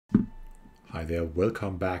Hi there,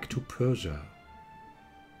 welcome back to Persia.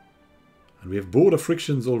 And we have border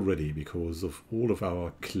frictions already because of all of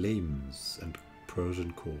our claims and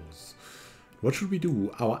Persian cause. What should we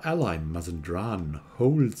do? Our ally Mazandran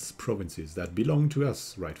holds provinces that belong to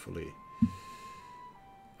us rightfully.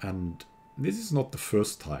 And this is not the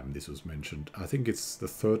first time this was mentioned. I think it's the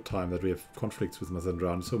third time that we have conflicts with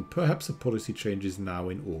Mazandran, so perhaps a policy change is now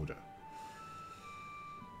in order.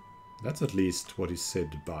 That's at least what is said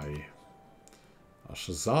by our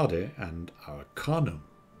Shahzadeh and our Khanum.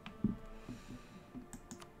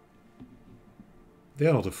 They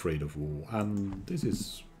are not afraid of war, and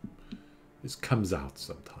this comes out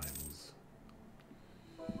sometimes.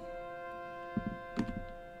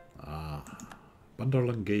 Bandar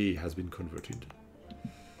Langay has been converted.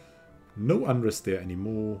 No unrest there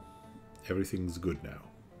anymore. Everything's good now.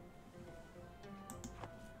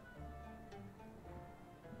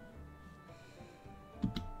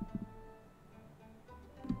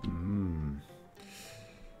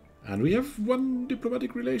 And we have one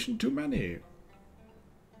diplomatic relation too many.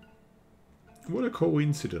 What a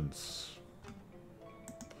coincidence.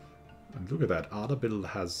 And look at that. Ardabil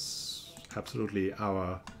has absolutely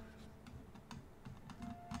our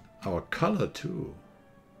color too.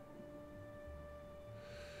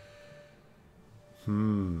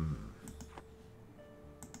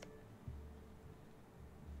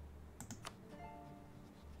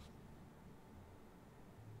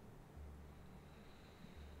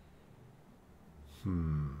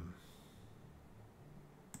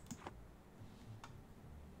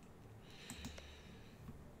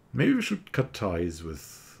 Maybe we should cut ties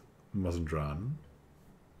with Mazandran.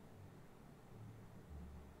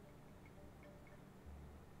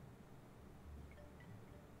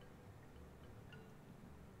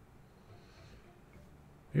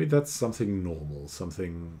 Maybe that's something normal,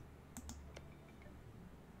 something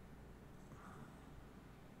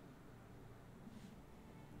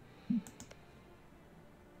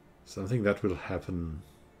that will happen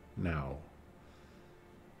now.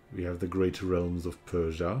 We have the great realms of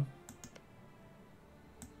Persia.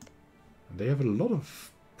 And they have a lot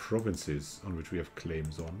of provinces on which we have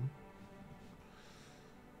claims on.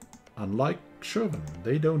 Unlike Shervan,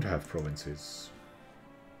 they don't have provinces.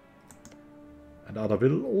 And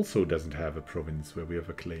Ardabil also doesn't have a province where we have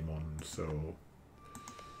a claim on, so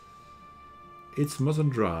it's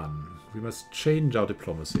Mazandran. We must change our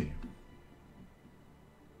diplomacy.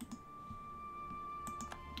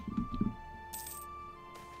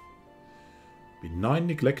 Benign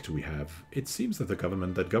neglect we have. It seems that the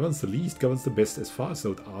government that governs the least governs the best as far as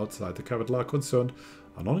those outside the capital are concerned.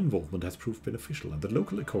 Our non-involvement has proved beneficial and the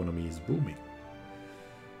local economy is booming.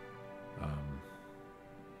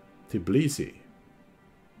 Tbilisi.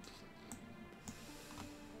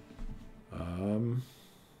 And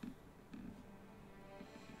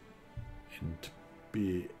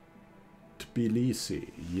Tbilisi,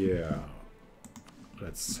 yeah.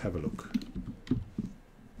 Let's have a look.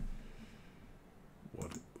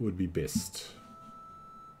 What would be best?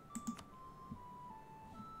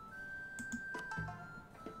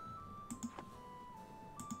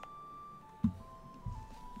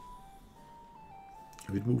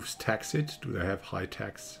 If it moves, tax it. Do they have high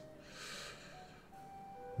tax?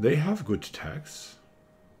 They have good tax.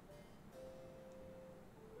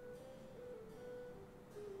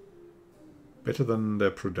 Better than their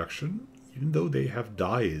production, even though they have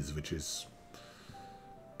dyes, which is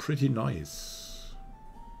pretty nice.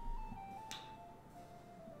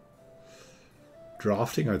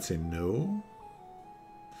 Drafting, I'd say no.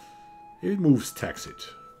 If it moves, tax it.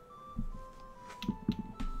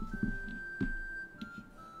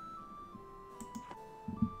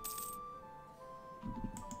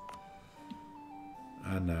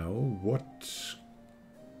 And now, what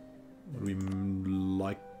would we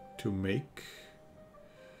like to make?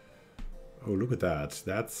 Oh, look at that.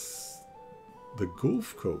 That's the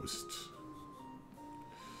Gulf Coast.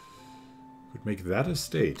 Could make that a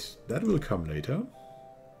state. That will come later.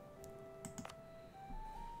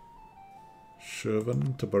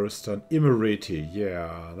 Shervan, Tabaristan, Emirati.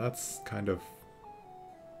 Yeah, that's kind of...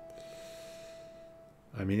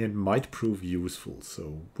 I mean, it might prove useful,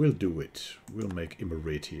 so we'll do it. We'll make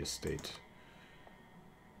Emirati a state.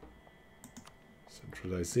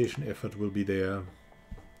 Centralization effort will be there.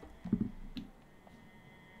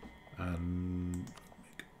 And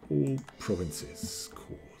make all provinces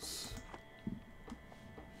cause.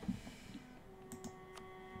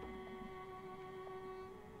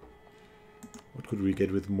 What could we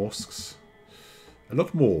get with mosques? A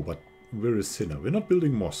lot more, but we're a sinner. We're not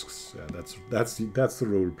building mosques. Yeah, that's the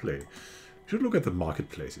role play. We should look at the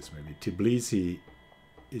marketplaces maybe. Tbilisi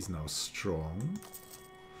is now strong.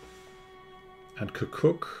 And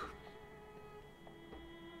Kirkuk.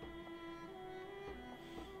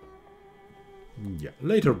 Yeah,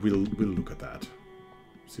 later we'll look at that.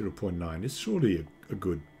 0.9 is surely a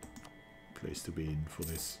good place to be in for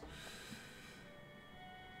this.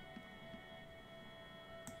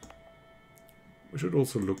 We should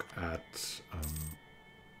also look at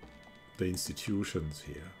the institutions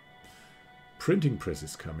here. Printing press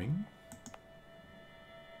is coming.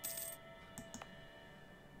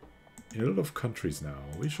 In a lot of countries now,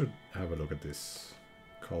 we should have a look at this.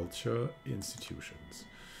 Culture, institutions.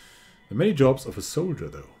 The many jobs of a soldier,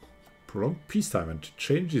 though. Prolonged peacetime and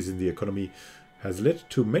changes in the economy has led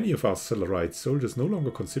to many of our salaried soldiers no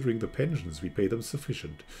longer considering the pensions we pay them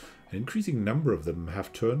sufficient. An increasing number of them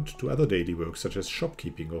have turned to other daily work such as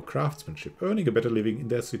shopkeeping or craftsmanship, earning a better living in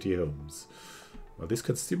their city homes. While this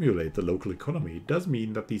can stimulate the local economy, it does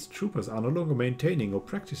mean that these troopers are no longer maintaining or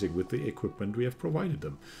practicing with the equipment we have provided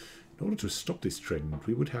them. In order to stop this trend,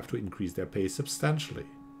 we would have to increase their pay substantially.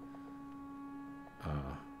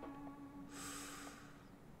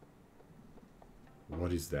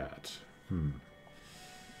 What is that?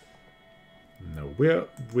 No,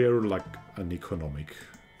 we're like an economic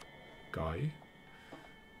guy.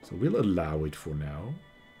 So we'll allow it for now.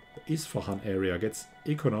 The Isfahan area gets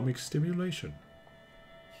economic stimulation.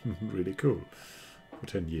 Really cool. For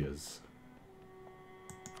 10 years.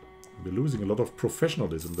 We're losing a lot of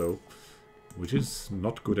professionalism though, which is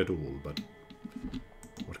not good at all, but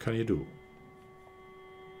what can you do?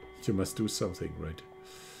 You must do something, right?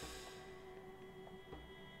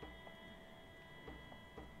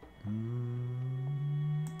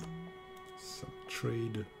 Some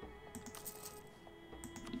trade.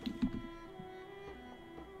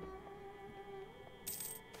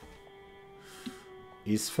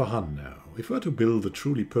 Isfahan now. If we were to build a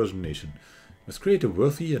truly Persian nation, we must create a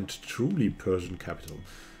worthy and truly Persian capital.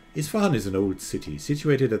 Isfahan is an old city,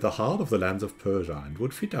 situated at the heart of the lands of Persia, and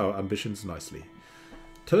would fit our ambitions nicely.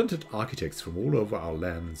 Talented architects from all over our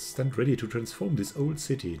lands stand ready to transform this old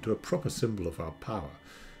city into a proper symbol of our power.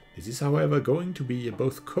 This is, however, going to be a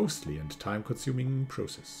both costly and time-consuming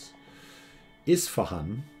process.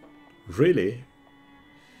 Isfahan? Really?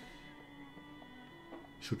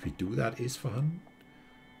 Should we do that, Isfahan?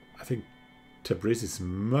 I think Tabriz is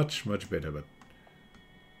much, much better, but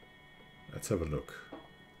let's have a look.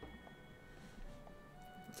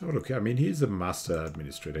 Let's have a look. I mean, he's a master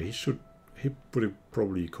administrator. He would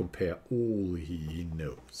probably compare all he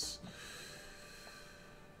knows.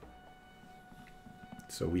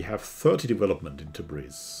 So we have 30 development in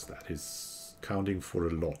Tabriz. That is counting for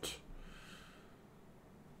a lot.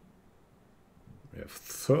 We have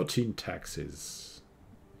 13 taxes.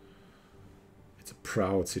 It's a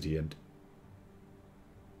proud city. And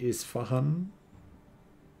Isfahan?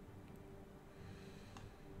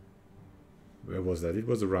 Where was that? It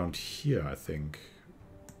was around here, I think.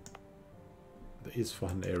 The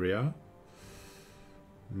Isfahan area.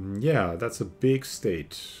 Yeah, that's a big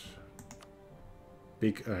state.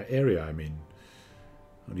 Big area, I mean.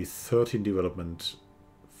 Only 13 development.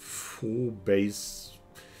 4 base.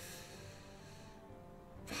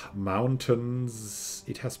 Mountains.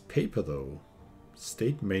 It has paper, though.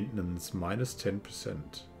 State maintenance, minus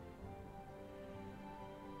 10%.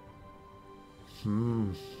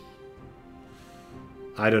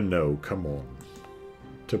 I don't know, come on.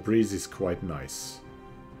 Tabriz is quite nice.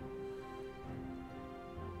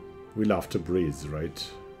 We love Tabriz,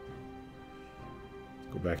 right?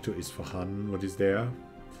 Go back to Isfahan. What is there?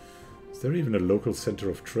 Is there even a local center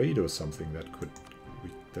of trade or something that could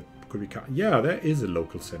be? Yeah, there is a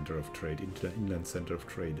local center of trade, inland center of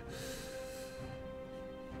trade.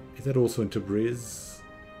 Is that also in Tabriz?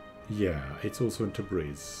 Yeah, it's also in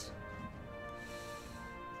Tabriz.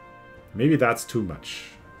 Maybe that's too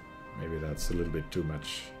much. Maybe that's a little bit too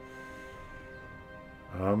much.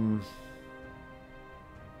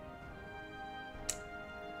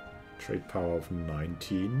 Trade power of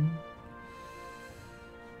 19.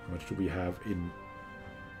 How much do we have in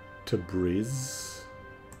Tabriz?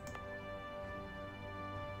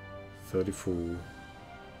 34.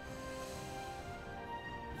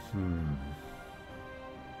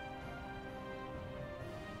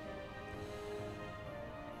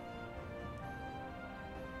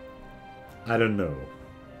 I don't know.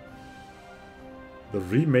 The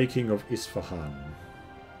remaking of Isfahan.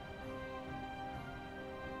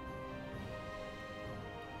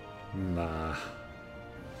 Nah.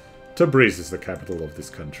 Tabriz is the capital of this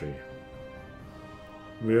country.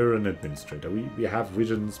 We're an administrator. We have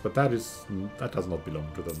visions, but that does not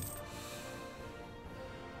belong to them.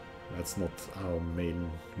 That's not our main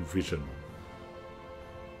vision.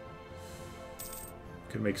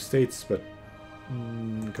 can make states, but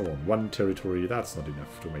come on, one territory, that's not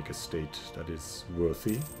enough to make a state that is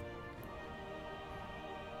worthy.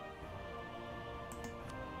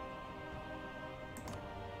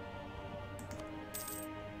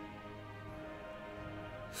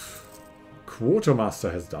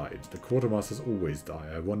 Quartermaster has died. The quartermasters always die.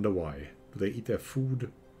 I wonder why. Do they eat their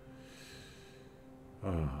food?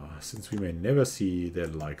 Ah, since we may never see their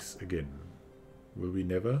likes again. Will we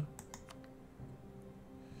never?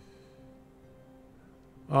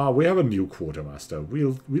 Ah, we have a new quartermaster.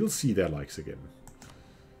 We'll see their likes again.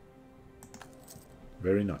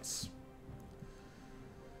 Very nice.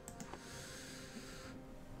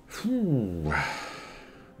 Whew.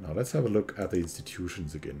 Now let's have a look at the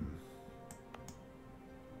institutions again.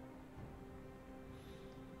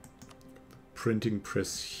 Printing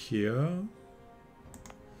press here.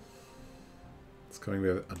 It's going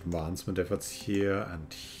with advancement efforts here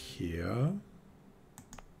and here.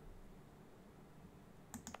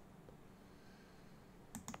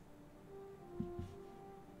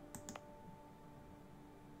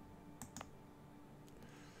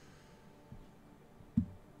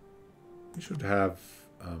 We should have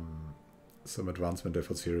some advancement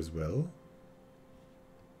efforts here as well.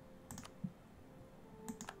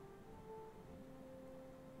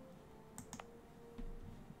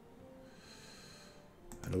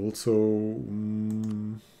 And also,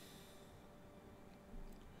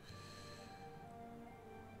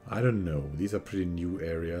 I don't know. These are pretty new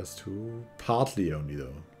areas too. Partly only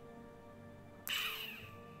though.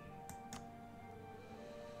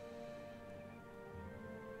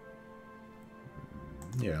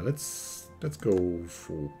 Yeah, let's go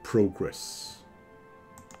for progress.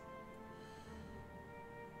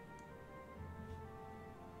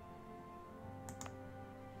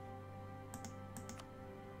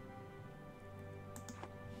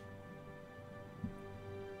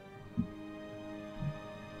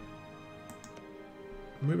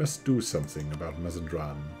 We must do something about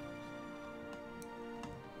Mazandran.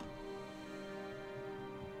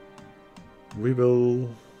 We will...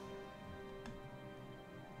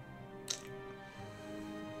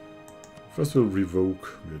 First we'll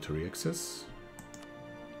revoke military access.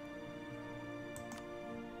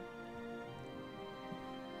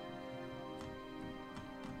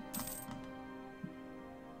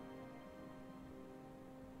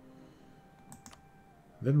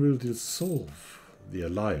 Then we'll dissolve the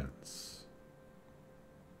alliance.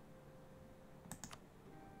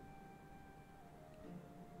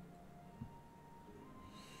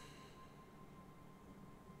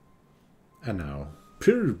 And now,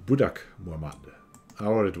 Pir Budak Muhammad,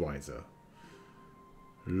 our advisor.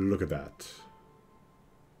 Look at that.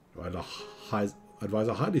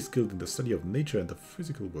 Advisor highly skilled in the study of nature and the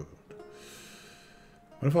physical world.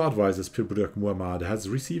 One of our advisors, Pir Budak Muhammad, has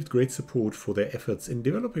received great support for their efforts in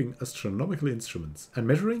developing astronomical instruments and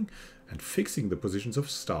measuring and fixing the positions of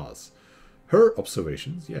stars. Her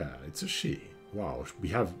observations, yeah, it's a she. Wow, we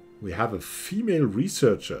have a female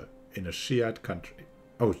researcher in a Shiite country.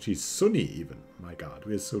 Oh, she's Sunni even. My God,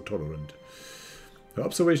 we are so tolerant. Her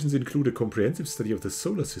observations include a comprehensive study of the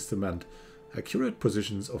solar system and accurate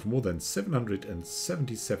positions of more than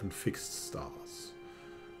 777 fixed stars.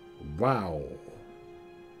 Wow.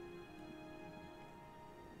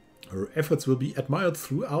 Her efforts will be admired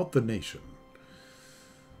throughout the nation.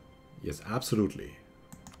 Yes, absolutely.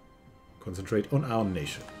 Concentrate on our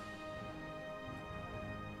nation.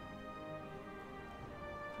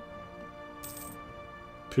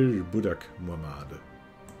 Pir Budak Muhammad.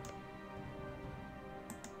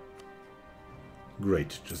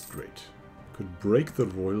 Great, just great. Could break the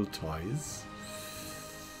royal ties.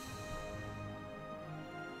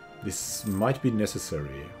 This might be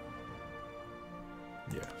necessary.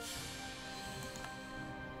 Yeah.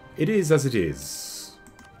 It is as it is.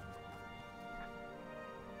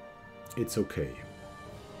 It's okay.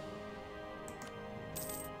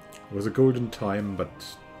 It was a golden time, but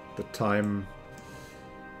the time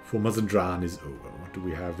for Mazandran is over. What do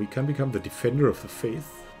we have? We can become the defender of the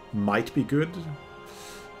faith. Might be good.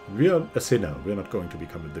 We are a sinner. We are not going to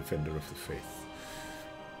become the defender of the faith.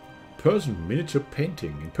 Persian miniature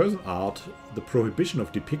painting. In Persian art, the prohibition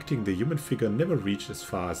of depicting the human figure never reached as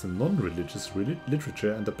far as the non-religious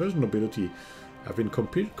literature, and the Persian nobility have been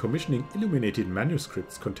commissioning illuminated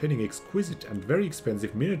manuscripts containing exquisite and very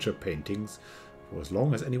expensive miniature paintings for as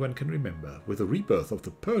long as anyone can remember. With the rebirth of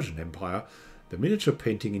the Persian Empire, the miniature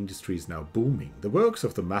painting industry is now booming. The works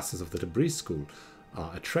of the masters of the Tabriz school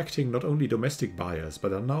are attracting not only domestic buyers,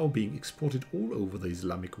 but are now being exported all over the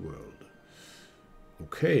Islamic world.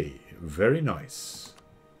 Okay, very nice.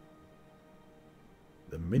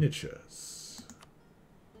 The miniatures.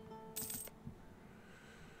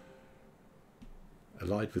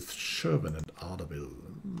 Allied with Sherman and Ardabil.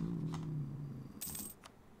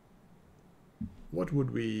 What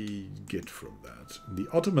would we get from that? The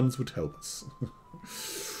Ottomans would help us.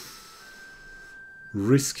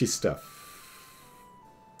 Risky stuff.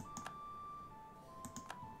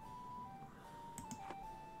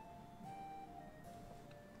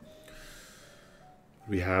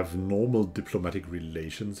 We have normal diplomatic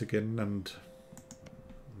relations again, and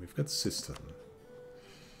we've got Sistan.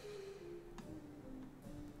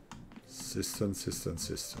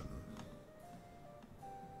 Sistan.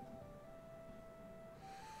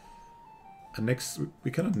 And next,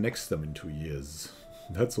 we can annex them in 2 years.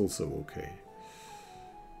 That's also okay.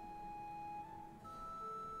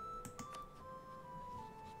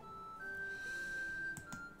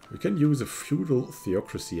 We can use a feudal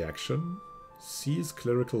theocracy action. Seize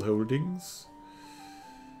clerical holdings.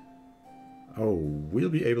 Oh, we'll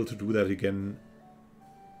be able to do that again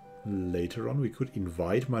later on. We could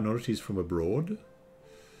invite minorities from abroad.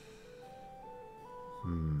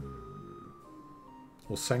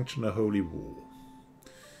 Or sanction a holy war.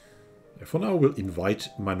 Yeah, for now, we'll invite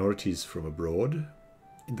minorities from abroad.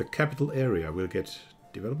 In the capital area, we'll get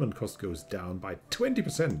development cost goes down by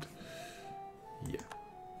 20%. Yeah,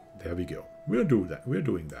 there we go. We'll do that. We're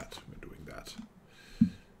doing that.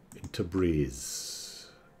 In Tabriz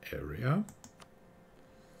area.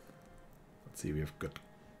 Let's see, we've got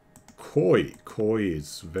Khoi. Khoi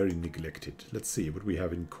is very neglected. Let's see what we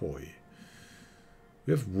have in Khoi.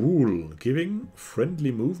 We have Wool, giving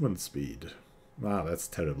friendly movement speed. Ah, that's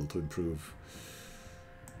terrible to improve.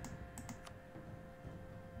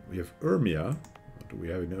 We have Urmia. What do we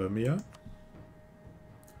have in Urmia?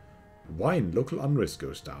 Wine, local unrest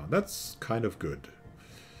goes down. That's kind of good.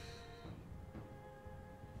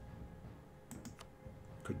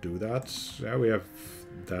 Could do that. Yeah, we have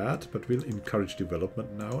that, but we'll encourage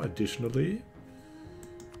development now additionally.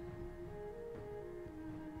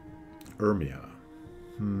 Urmia.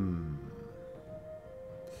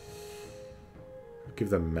 Give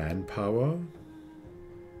them manpower.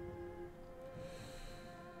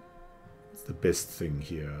 What's the best thing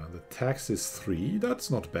here? The tax is 3.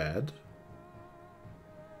 That's not bad.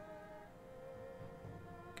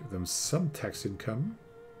 Give them some tax income.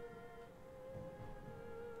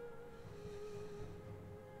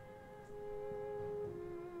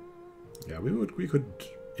 Yeah, we could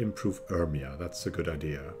improve Urmia. That's a good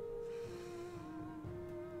idea.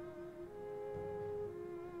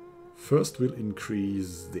 First, we'll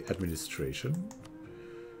increase the administration,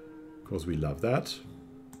 because we love that.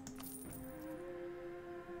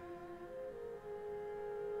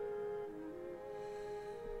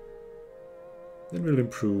 Then we'll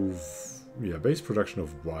improve... Yeah, base production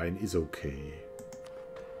of wine is okay.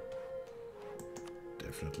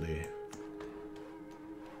 Definitely.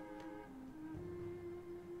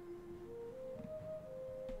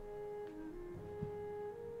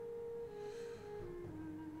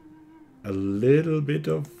 A little bit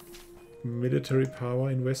of military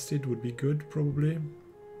power invested would be good, probably.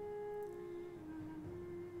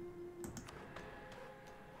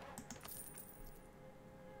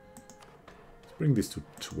 Let's bring this to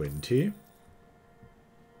 20.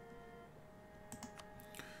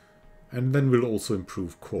 And then we'll also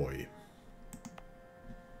improve Khoi.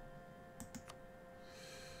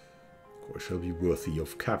 Khoi shall be worthy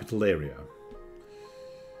of capital area.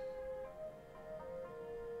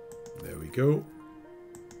 There we go.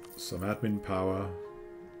 Some admin power.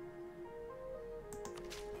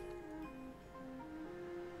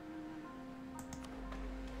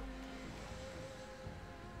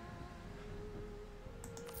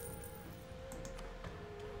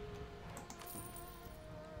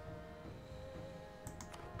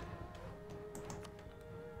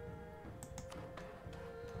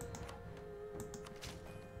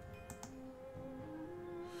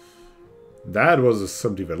 That was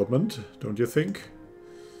some development, don't you think?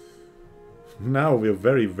 Now we're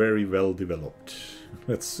very, very well developed.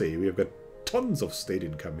 Let's see, we've got tons of state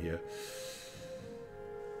income here.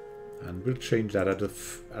 And we'll change that at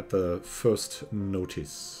the first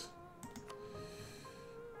notice.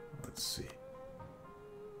 Let's see.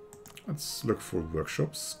 Let's look for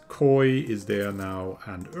workshops. Khoi is there now,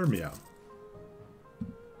 and Urmia.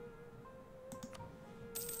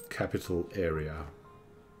 Capital area.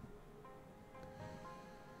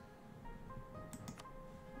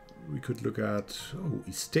 We could look at... Oh,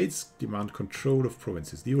 estates demand control of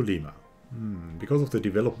provinces. The Ulema. Because of the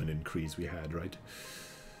development increase we had, right?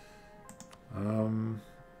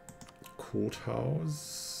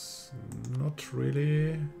 Courthouse. Not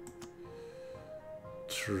really.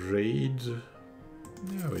 Trade.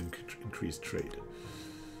 No, increased trade.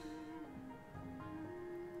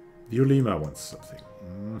 Violima wants something.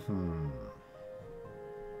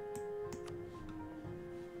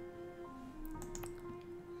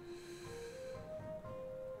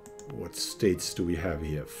 What states do we have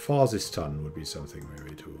here? Farzistan would be something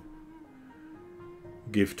maybe to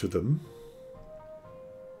give to them.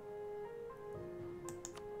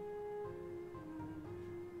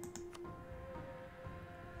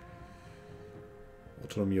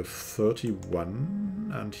 Autonomy of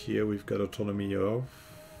 31, and here we've got autonomy of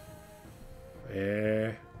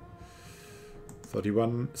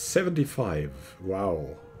 31, 75.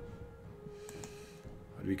 Wow.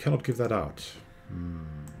 But we cannot give that out.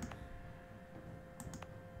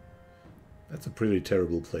 That's a pretty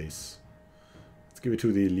terrible place. Let's give it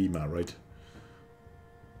to the Lima, right?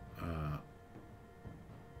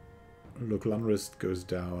 Local unrest goes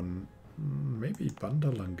down. Maybe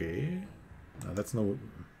Bandalange? No, that's no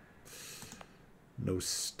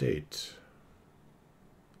state.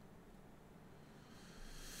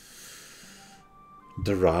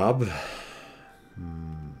 Darab.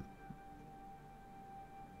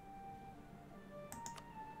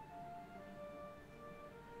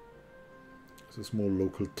 This is more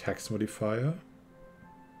local tax modifier.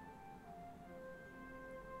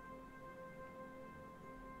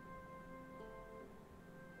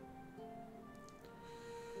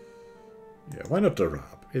 Yeah, why not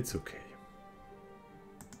Darab? It's okay.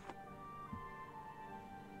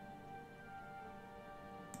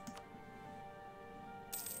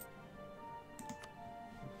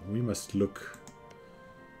 We must look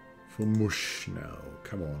for Mush now.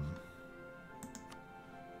 Come on.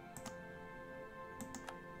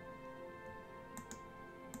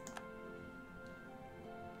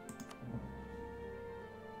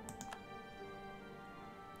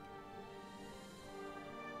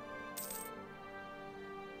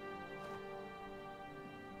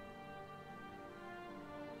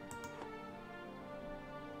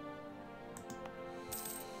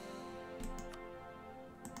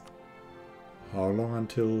 How long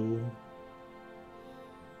until...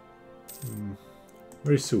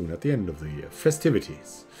 very soon, at the end of the year.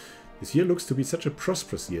 Festivities. This year looks to be such a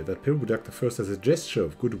prosperous year that Perbudak I, as a gesture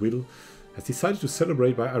of goodwill, has decided to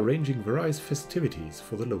celebrate by arranging various festivities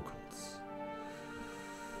for the locals.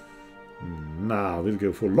 Now we'll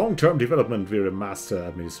go for long-term development. We're a master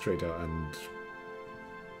administrator, and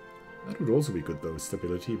that would also be good though,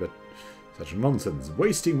 stability, but such nonsense.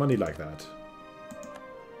 Wasting money like that.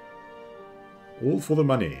 All for the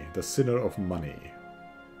money, the sinner of money.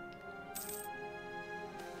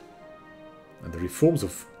 And the reforms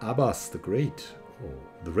of Abbas the Great,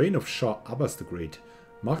 the reign of Shah Abbas the Great,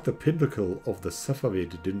 marked the pinnacle of the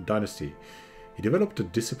Safavid dynasty. He developed a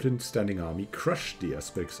disciplined standing army, crushed the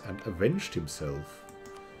Uzbeks, and avenged himself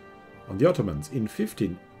on the Ottomans. In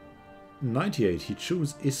 1598, he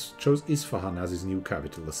chose Isfahan as his new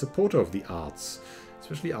capital. A supporter of the arts,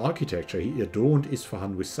 especially architecture, he adorned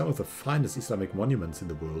Isfahan with some of the finest Islamic monuments in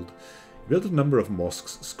the world. He built a number of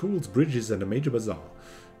mosques, schools, bridges, and a major bazaar.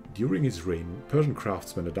 During his reign, Persian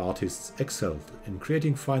craftsmen and artists excelled in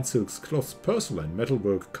creating fine silks, cloths, porcelain,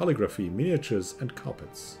 metalwork, calligraphy, miniatures, and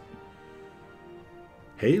carpets.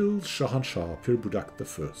 Hail Shahanshah Perbudak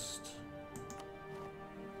I.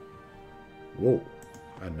 Whoa,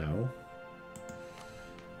 and now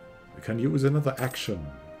we can use another action.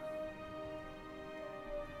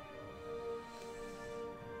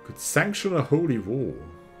 Could sanction a holy war.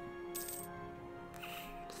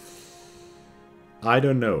 I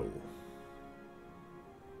don't know.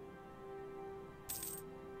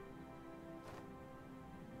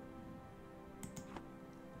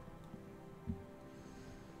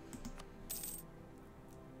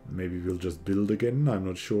 Maybe we'll just build again, I'm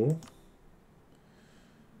not sure.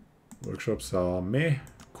 Workshops are meh.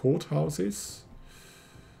 Courthouses.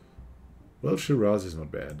 Well, Shiraz is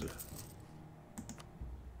not bad.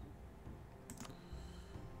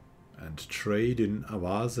 And trade in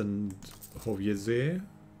Avaz and Hovjeze.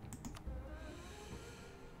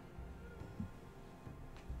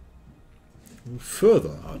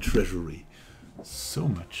 Further our treasury. So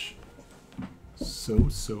much. So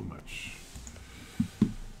much.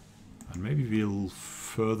 And maybe we'll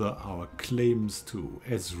further our claims too.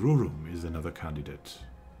 Ezrurum is another candidate.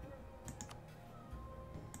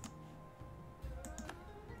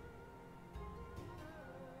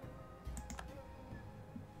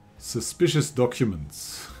 Suspicious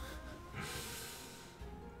documents.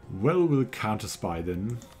 Well, we'll counterspy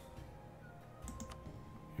then.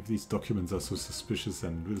 If these documents are so suspicious,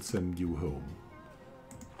 then we'll send you home.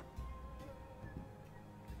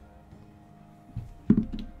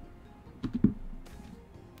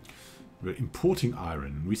 We're importing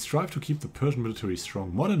iron. We strive to keep the Persian military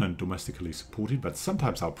strong, modern and domestically supported, but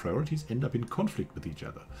sometimes our priorities end up in conflict with each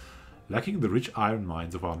other. Lacking the rich iron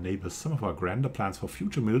mines of our neighbors, some of our grander plans for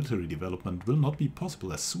future military development will not be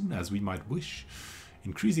possible as soon as we might wish.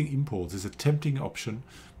 Increasing imports is a tempting option,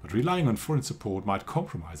 but relying on foreign support might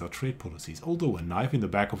compromise our trade policies, although a knife in the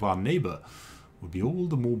back of our neighbor would be all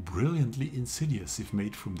the more brilliantly insidious if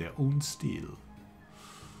made from their own steel.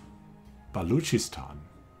 Baluchistan.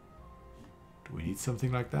 Do we need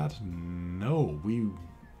something like that? No, we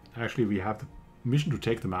have the mission to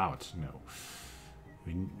take them out. No.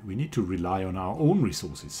 We need to rely on our own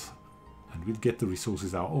resources. And we'll get the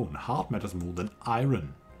resources our own. Heart matters more than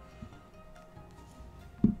iron.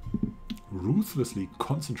 Ruthlessly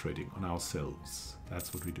concentrating on ourselves.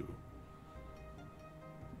 That's what we do.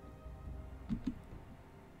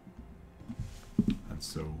 And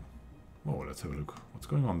so, oh, let's have a look. What's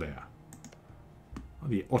going on there? What are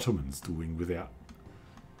the Ottomans doing with their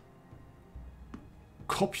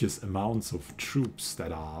copious amounts of troops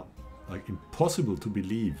that are like impossible to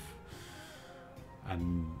believe?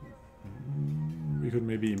 And we could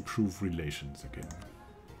maybe improve relations again.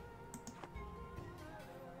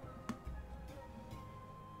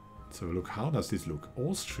 So look, how does this look?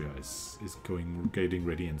 Austria is getting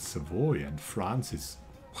ready, and Savoy, and France is,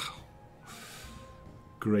 wow.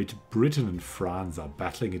 Great Britain and France are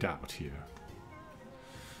battling it out here.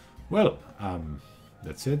 Well,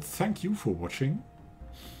 that's it. Thank you for watching.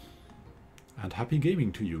 And happy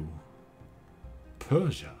gaming to you.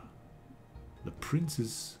 Persia, the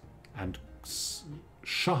princes and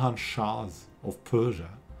Shahanshahs of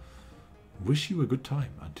Persia, wish you a good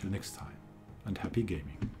time until next time. And happy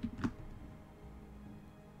gaming.